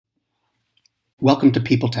Welcome to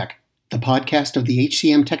People Tech, the podcast of the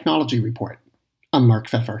HCM Technology Report. I'm Mark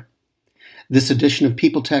Pfeffer. This edition of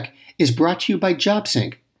People Tech is brought to you by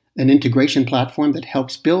JobSync, an integration platform that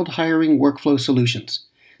helps build hiring workflow solutions.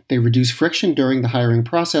 They reduce friction during the hiring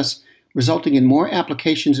process, resulting in more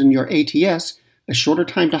applications in your ATS, a shorter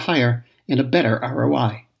time to hire, and a better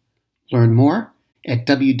ROI. Learn more at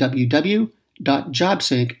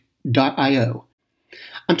www.jobsync.io.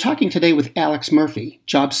 I'm talking today with Alex Murphy,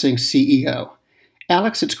 JobSync's CEO.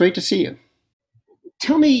 Alex, it's great to see you.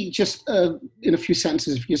 Tell me just in a few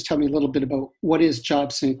sentences, if you just tell me a little bit about what is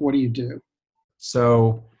JobSync, what do you do?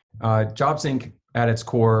 So JobSync at its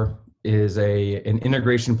core is an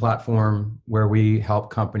integration platform where we help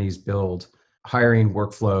companies build hiring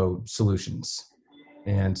workflow solutions.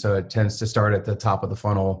 And so it tends to start at the top of the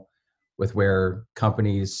funnel with where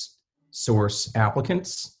companies source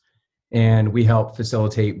applicants. And we help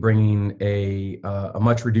facilitate bringing a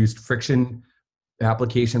much reduced friction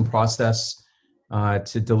application process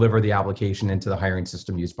to deliver the application into the hiring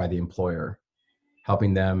system used by the employer,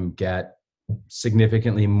 helping them get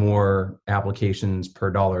significantly more applications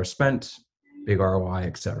per dollar spent, big ROI,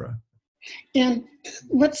 et cetera. And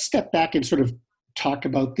let's step back and sort of talk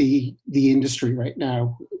about the industry right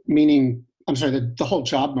now, meaning, the whole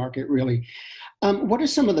job market, really. What are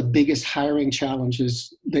some of the biggest hiring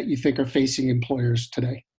challenges that you think are facing employers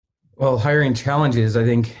today? Well, hiring challenges,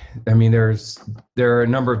 there are a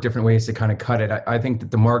number of different ways to kind of cut it. I think that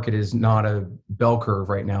the market is not a bell curve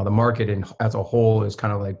right now. The market as a whole is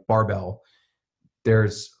kind of like barbell.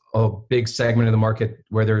 There's a big segment of the market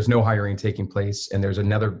where there's no hiring taking place, and there's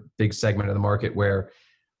another big segment of the market where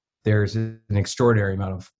there's an extraordinary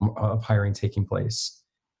amount of hiring taking place.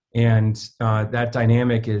 And that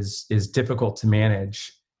dynamic is difficult to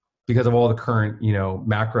manage because of all the current,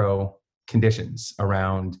 macro conditions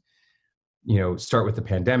around, start with the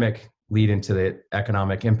pandemic, lead into the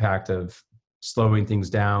economic impact of slowing things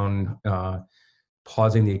down,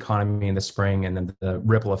 pausing the economy in the spring, and then the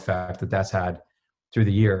ripple effect that's had through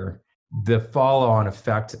the year. The follow-on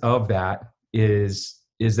effect of that is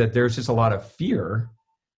that there's just a lot of fear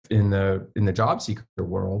in the job seeker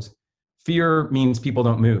world. Fear means people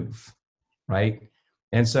don't move, right?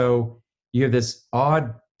 And so you have this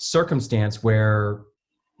odd circumstance where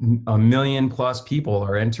 1 million plus people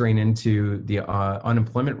are entering into the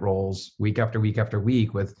unemployment rolls week after week after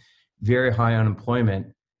week with very high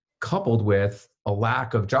unemployment, coupled with a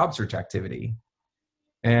lack of job search activity.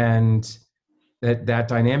 And that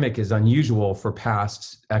dynamic is unusual for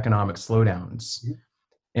past economic slowdowns. Mm-hmm.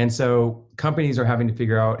 And so companies are having to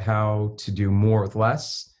figure out how to do more with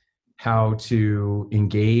less, how to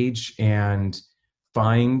engage and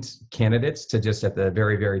find candidates to just at the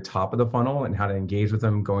very, very top of the funnel, and how to engage with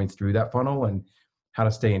them going through that funnel, and how to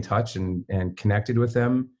stay in touch and connected with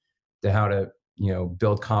them, to how to,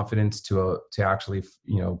 build confidence to actually,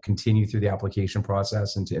 continue through the application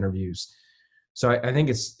process and to interviews. So I think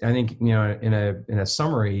in a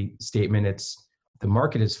summary statement, the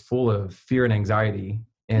market is full of fear and anxiety,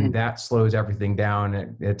 and that slows everything down.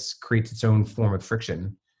 It creates its own form of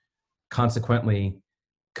friction. Consequently,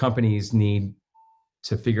 companies need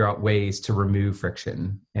to figure out ways to remove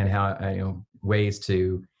friction and how, ways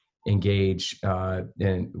to engage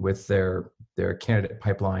with their candidate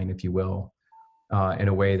pipeline, if you will, in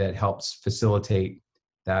a way that helps facilitate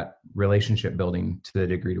that relationship building to the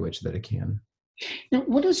degree to which that it can. Now,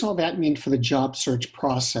 what does all that mean for the job search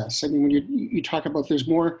process? I mean, when you talk about there's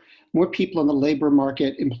more people in the labor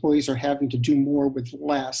market, employees are having to do more with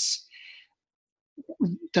less.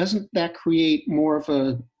 Doesn't that create more of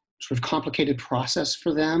a sort of complicated process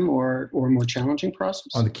for them, or a more challenging process?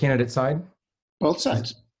 On the candidate side? Both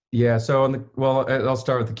sides. Yeah. So I'll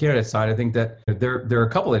start with the candidate side. I think that there are a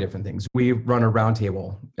couple of different things. We run a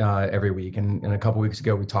roundtable every week, and a couple of weeks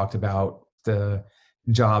ago we talked about the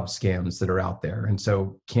job scams that are out there. And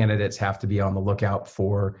so candidates have to be on the lookout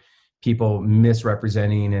for people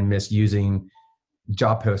misrepresenting and misusing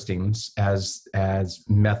job postings as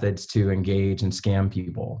methods to engage and scam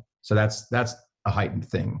people. So that's a heightened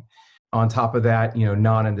thing. On top of that,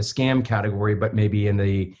 not in the scam category, but maybe in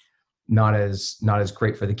the not as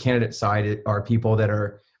great for the candidate side, are people that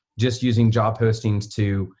are just using job postings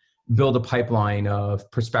to build a pipeline of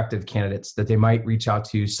prospective candidates that they might reach out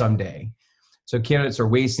to someday. So candidates are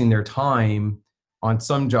wasting their time on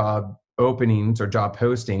some job openings or job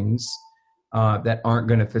postings that aren't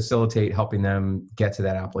going to facilitate helping them get to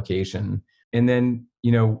that application. And then,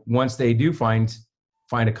 once they do find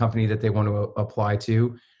a company that they want to apply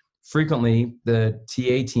to, frequently the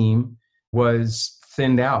TA team was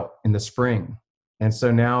thinned out in the spring. And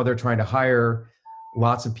so now they're trying to hire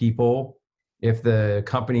lots of people If the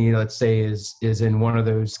company, let's say, is in one of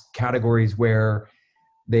those categories where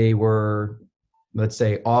they were, let's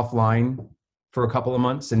say, offline for a couple of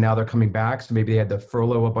months and now they're coming back, so maybe they had to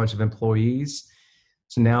furlough a bunch of employees.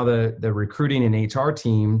 So now the recruiting and HR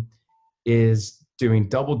team is doing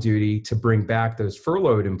double duty to bring back those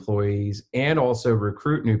furloughed employees and also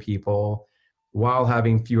recruit new people while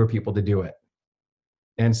having fewer people to do it.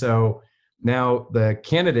 And so now the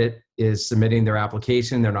candidate is submitting their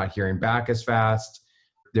application. They're not hearing back as fast.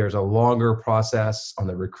 There's a longer process on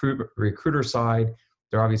the recruiter side.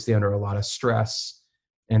 They're obviously under a lot of stress.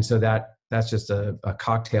 And so that's just a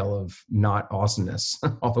cocktail of not awesomeness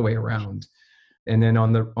all the way around. And then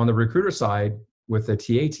on the recruiter side with the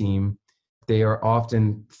TA team, they are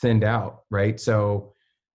often thinned out, right? So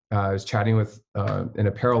I was chatting with in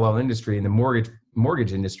a parallel industry in the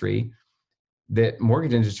mortgage industry. The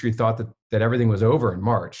mortgage industry thought that everything was over in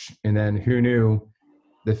March. And then who knew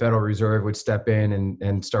the Federal Reserve would step in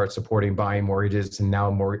and start supporting buying mortgages. And now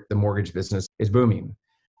the mortgage business is booming.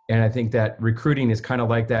 And I think that recruiting is kind of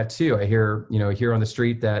like that too. I hear, here on the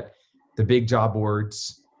street that the big job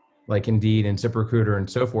boards like Indeed and ZipRecruiter and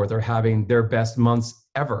so forth are having their best months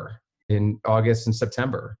ever in August and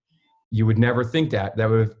September. You would never think that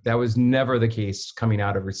was never the case coming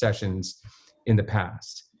out of recessions in the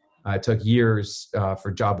past. It took years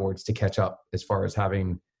for job boards to catch up as far as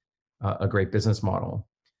having a great business model.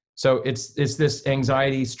 So it's this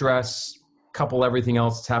anxiety, stress, couple everything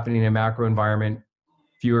else that's happening in a macro environment,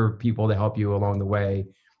 fewer people to help you along the way,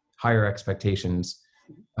 higher expectations.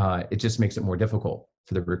 It just makes it more difficult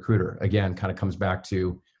for the recruiter. Again, kind of comes back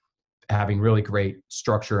to having really great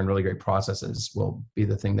structure and really great processes will be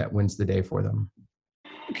the thing that wins the day for them.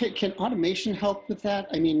 Okay, can automation help with that?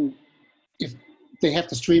 I mean, if they have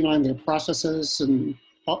to streamline their processes, and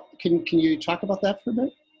can you talk about that for a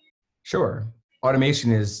bit? Sure.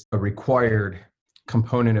 Automation is a required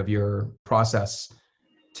component of your process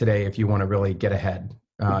today if you want to really get ahead.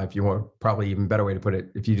 If you want, probably even better way to put it,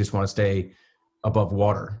 if you just want to stay above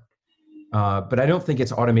water. But I don't think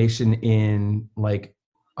it's automation in, like,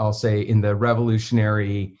 I'll say, in the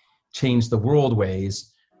revolutionary change the world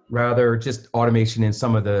ways, rather just automation in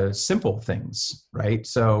some of the simple things, right?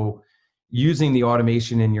 So using the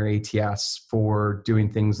automation in your ATS for doing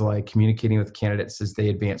things like communicating with candidates as they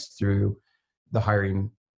advance through the hiring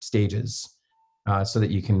stages, so that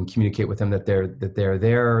you can communicate with them that they're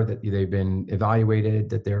there, that they've been evaluated,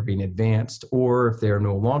 that they're being advanced, or if they're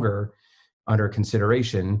no longer under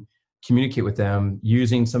consideration, communicate with them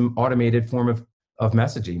using some automated form of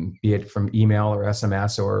messaging, be it from email or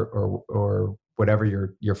SMS or whatever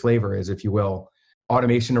your flavor is, if you will.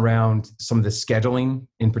 Automation around some of the scheduling,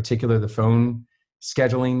 in particular the phone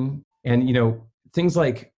scheduling, and things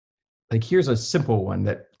like here's a simple one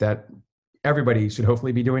that everybody should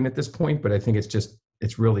hopefully be doing at this point, but I think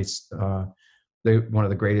it's really one of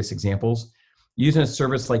the greatest examples. Using a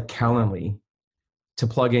service like Calendly to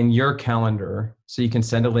plug in your calendar so you can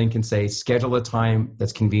send a link and say, schedule a time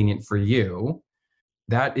that's convenient for you.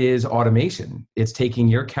 That is automation. It's taking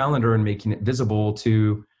your calendar and making it visible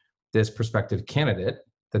to this prospective candidate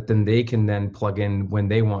that then they can then plug in when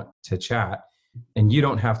they want to chat. And you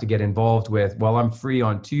don't have to get involved with, well, I'm free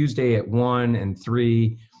on Tuesday at 1 and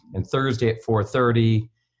 3 and Thursday at 4:30.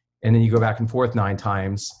 And then you go back and forth 9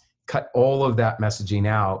 times, cut all of that messaging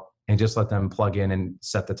out and just let them plug in and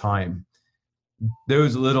set the time.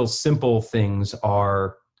 Those little simple things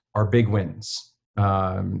are big wins.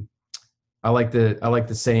 I like the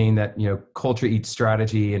saying that, culture eats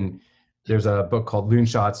strategy. And there's a book called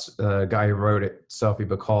Loonshots. A guy who wrote it, Sophie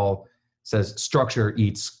Bacall, says structure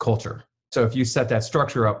eats culture. So if you set that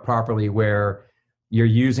structure up properly where you're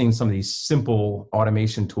using some of these simple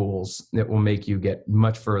automation tools, that will make you get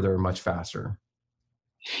much further, much faster.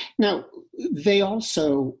 Now, they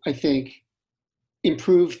also, I think,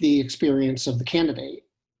 improve the experience of the candidate,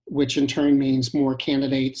 which in turn means more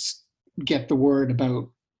candidates get the word about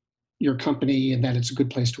your company and that it's a good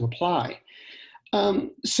place to apply.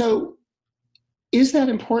 So is that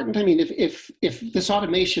important? I mean, if this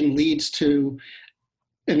automation leads to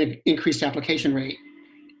an increased application rate,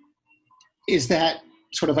 is that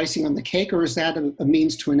sort of icing on the cake, or is that a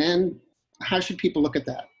means to an end? How should people look at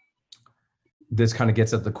that? This kind of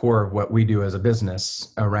gets at the core of what we do as a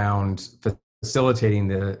business around facilitating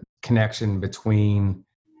the connection between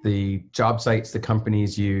the job sites that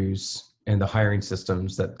companies use and the hiring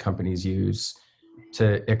systems that companies use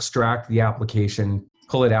to extract the application,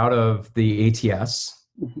 pull it out of the ATS,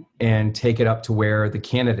 and take it up to where the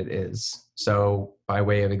candidate is. So by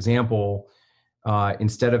way of example,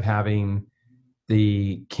 instead of having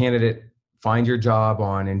the candidate find your job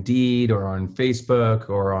on Indeed or on Facebook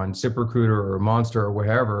or on ZipRecruiter or Monster or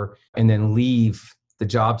wherever, and then leave the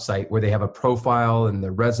job site where they have a profile and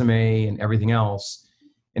the resume and everything else,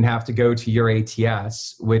 and have to go to your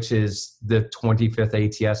ATS, which is the 25th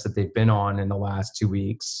ATS that they've been on in the last 2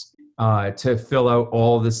 weeks, to fill out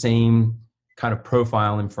all the same kind of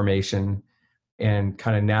profile information and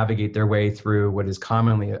kind of navigate their way through what is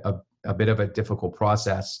commonly a bit of a difficult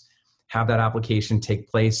process, have that application take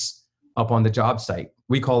place up on the job site.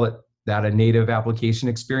 We call it that a native application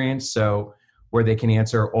experience. So where they can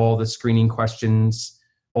answer all the screening questions,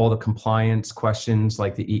 all the compliance questions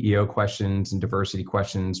like the EEO questions and diversity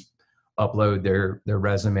questions, upload their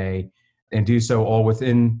resume, and do so all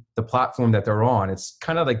within the platform that they're on. It's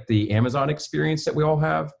kind of like the Amazon experience that we all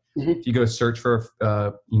have. Mm-hmm. If you go search for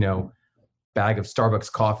bag of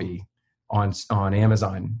Starbucks coffee on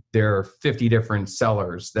Amazon, there are 50 different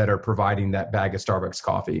sellers that are providing that bag of Starbucks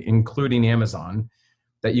coffee, including Amazon,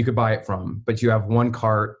 that you could buy it from. But you have one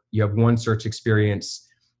cart, you have one search experience,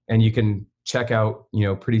 and you can check out,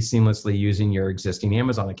 pretty seamlessly using your existing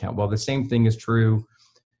Amazon account. Well, the same thing is true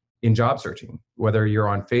in job searching. Whether you're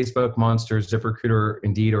on Facebook, Monster, ZipRecruiter,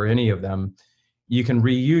 Indeed, or any of them, you can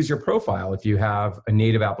reuse your profile if you have a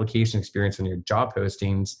native application experience on your job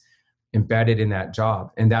postings embedded in that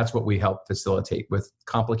job. And that's what we help facilitate with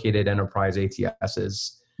complicated enterprise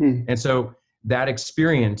ATSs. And so that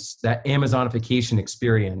experience, that Amazonification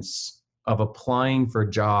experience of applying for a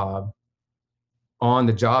job on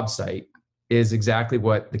the job site is exactly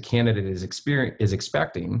what the candidate is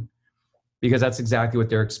expecting, because that's exactly what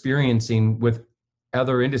they're experiencing with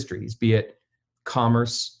other industries, be it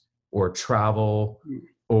commerce or travel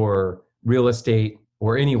or real estate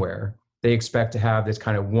or anywhere. They expect to have this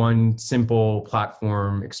kind of one simple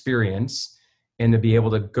platform experience and to be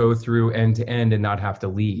able to go through end to end and not have to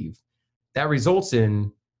leave. That results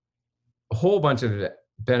in a whole bunch of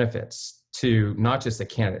benefits to not just the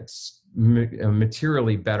candidates, a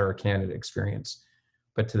materially better candidate experience,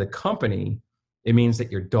 but to the company, it means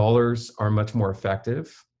that your dollars are much more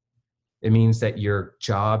effective. It means that your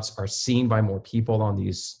jobs are seen by more people on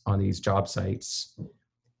these job sites.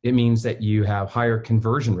 It means that you have higher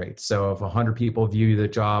conversion rates. So if 100 people view the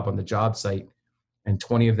job on the job site and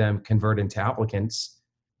 20 of them convert into applicants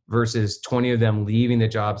versus 20 of them leaving the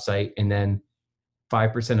job site and then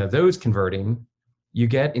 5% of those converting, you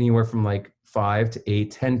get anywhere from like 5 to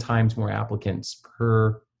 8, 10 times more applicants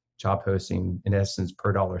per job posting, in essence,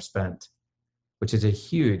 per dollar spent, which is a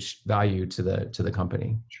huge value to the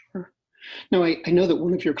company. Sure. Now, I know that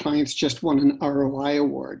one of your clients just won an ROI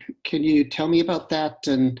award. Can you tell me about that,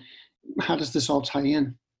 and how does this all tie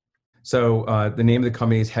in? So the name of the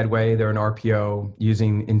company is Headway. They're an RPO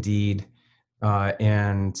using Indeed,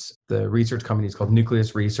 and the research company is called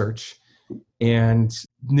Nucleus Research. And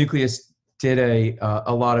Nucleus did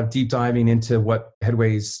a lot of deep diving into what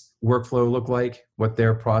Headway's workflow looked like, what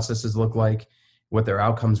their processes look like, what their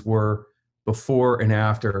outcomes were before and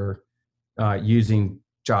after using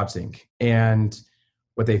JobSync. And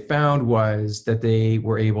what they found was that they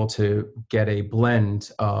were able to get a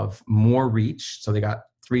blend of more reach. So they got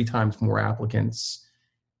 3 times more applicants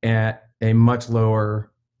at a much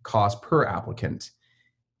lower cost per applicant.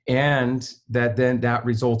 And that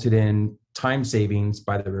resulted in time savings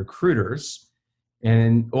by the recruiters.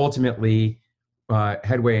 And ultimately,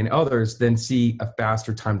 Headway and others then see a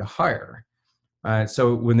faster time to hire.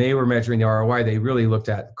 So when they were measuring the ROI, they really looked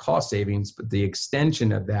at cost savings, but the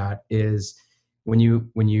extension of that is when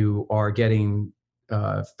you are getting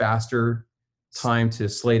faster time to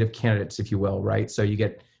slate of candidates, if you will, right? So you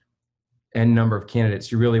get n number of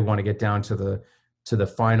candidates. You really want to get down to the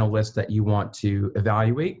final list that you want to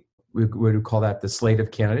evaluate. We would call that the slate of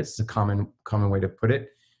candidates. It's a common way to put it.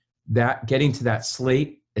 That getting to that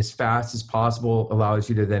slate as fast as possible allows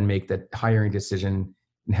you to then make the hiring decision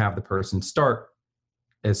and have the person start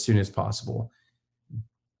as soon as possible.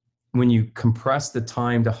 When you compress the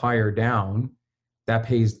time to hire down, that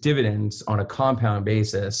pays dividends on a compound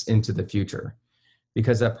basis into the future,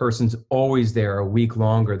 because that person's always there a week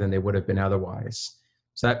longer than they would have been otherwise.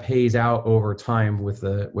 So that pays out over time with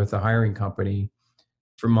the hiring company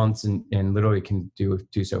for months and literally can do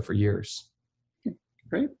so for years.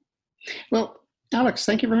 Great. Well, Alex,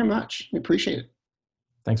 thank you very much. I appreciate it.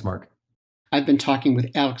 Thanks, Mark. I've been talking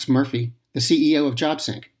with Alex Murphy, the CEO of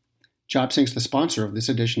JobSync. JobSync's the sponsor of this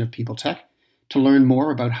edition of People Tech. To learn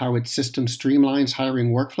more about how its system streamlines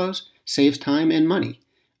hiring workflows, saves time and money,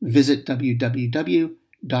 visit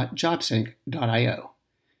www.jobsync.io.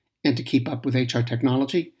 And to keep up with HR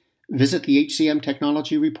technology, visit the HCM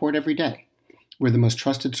Technology Report every day. We're the most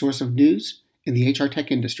trusted source of news in the HR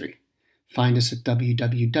tech industry. Find us at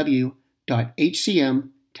www.hrtech.io.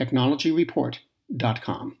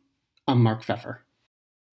 www.hcmtechnologyreport.com. I'm Mark Pfeffer.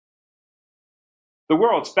 The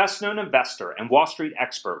world's best-known investor and Wall Street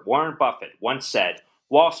expert Warren Buffett once said,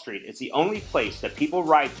 "Wall Street is the only place that people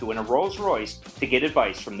ride to in a Rolls-Royce to get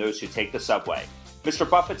advice from those who take the subway." Mr.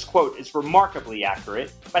 Buffett's quote is remarkably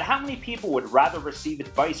accurate, but how many people would rather receive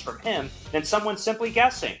advice from him than someone simply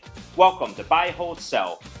guessing? Welcome to Buy, Hold,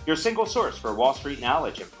 Sell, your single source for Wall Street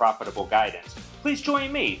knowledge and profitable guidance. Please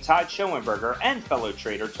join me, Todd Schoenberger, and fellow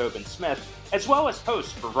trader Tobin Smith, as well as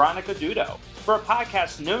host Veronica Dudo, for a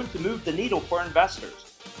podcast known to move the needle for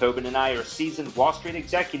investors. Tobin and I are seasoned Wall Street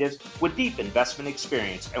executives with deep investment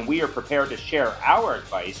experience, and we are prepared to share our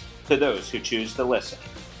advice to those who choose to listen.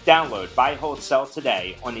 Download Buy, Hold, Sell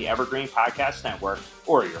today on the Evergreen Podcast Network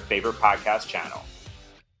or your favorite podcast channel.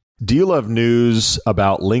 Do you love news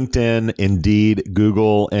about LinkedIn, Indeed,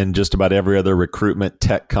 Google, and just about every other recruitment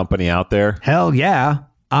tech company out there? Hell yeah.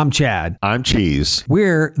 I'm Chad. I'm Cheese.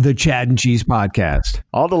 We're the Chad and Cheese Podcast.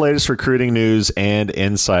 All the latest recruiting news and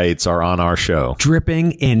insights are on our show,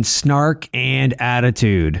 dripping in snark and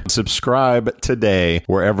attitude. Subscribe today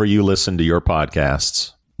wherever you listen to your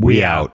podcasts. We out.